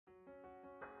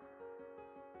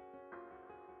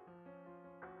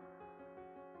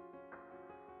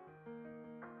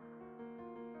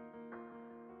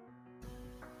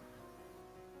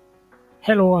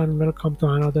Hello and welcome to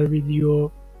another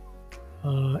video.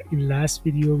 In last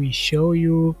video we show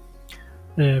you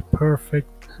a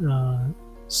perfect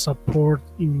support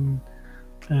in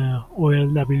oil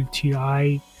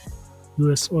WTI,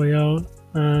 USOIL,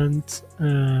 and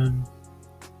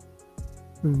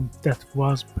that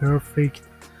was perfect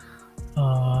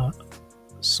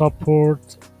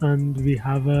support, and we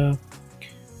have a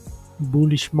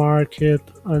bullish market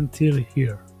until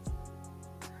here.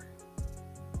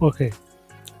 Okay,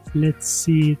 let's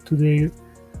see today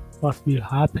what will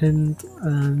happen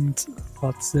and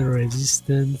what's the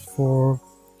resistance for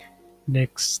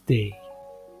next day.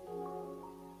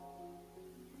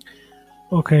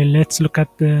 Okay, let's look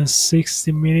at the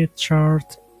 60-minute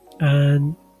chart,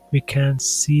 and we can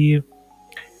see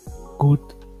good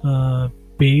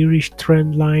bearish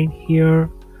trend line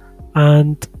here,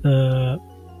 and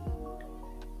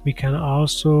we can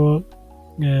also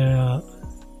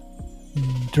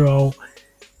draw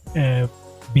a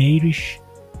bearish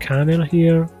candle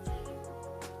here.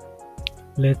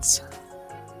 This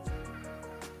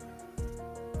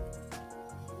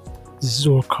is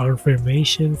our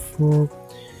confirmation for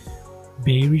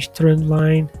bearish trend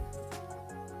line.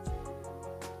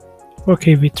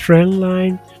 Okay, with trend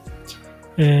line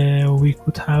we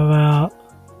could have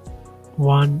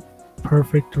one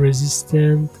perfect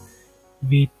resistance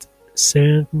with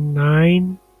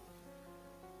 79,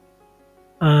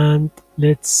 and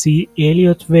let's see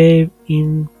Elliot wave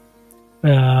in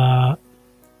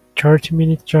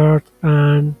 30-minute chart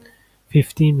and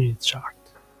 15-minute chart.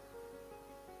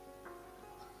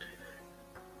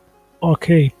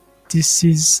 Okay, this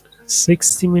is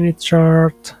 60-minute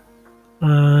chart,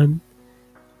 and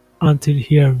until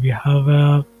here we have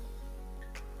a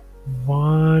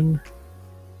 1,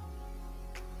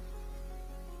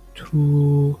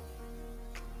 2,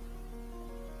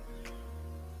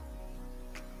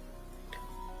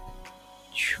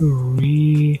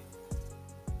 3,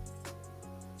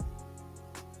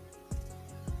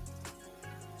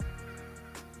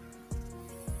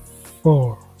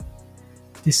 4.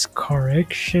 This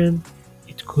correction,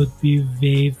 it could be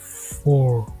wave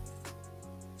 4,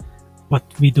 but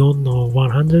we don't know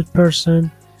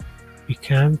 100%. We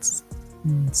can't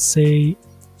say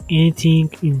anything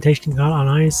in technical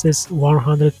analysis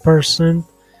 100%.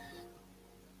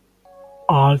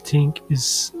 All thing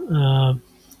is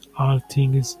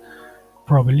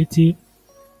probability.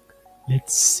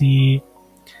 Let's see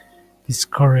this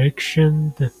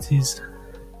correction, that is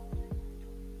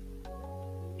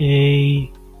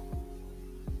A,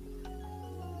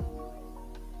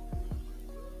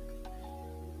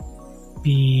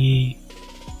 B,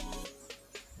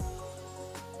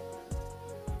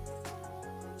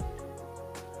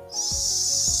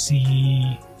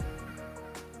 C,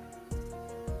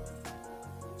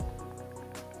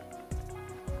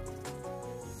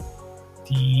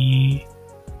 D,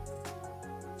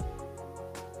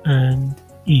 and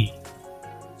E.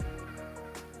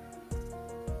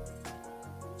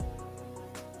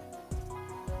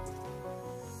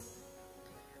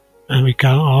 And we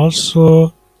can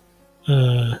also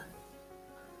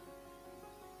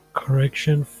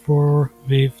correction for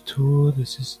wave 2.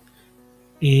 This is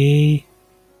A,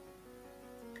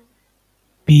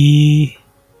 B,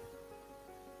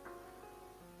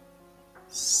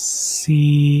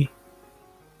 C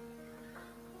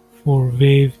for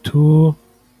wave 2.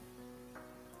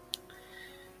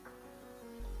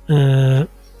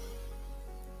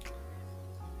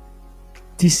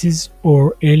 This is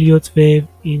our Elliot wave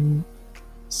in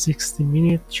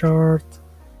 60-minute chart,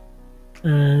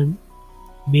 and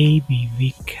maybe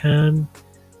we can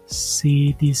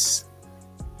see this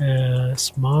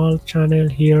small channel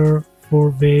here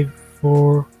for wave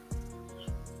 4.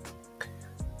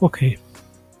 Okay,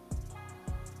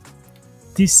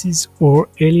 this is our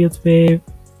Elliot wave,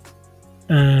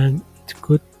 and it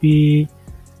could be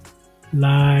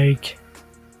like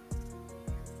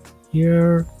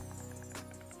here,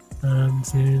 and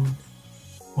then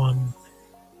one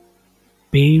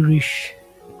bearish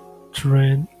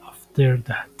trend after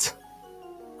that.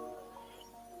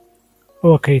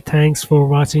 Okay, thanks for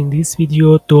watching this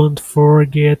video. Don't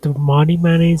forget money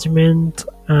management,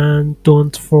 and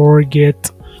don't forget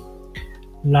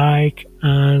like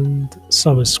and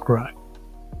subscribe.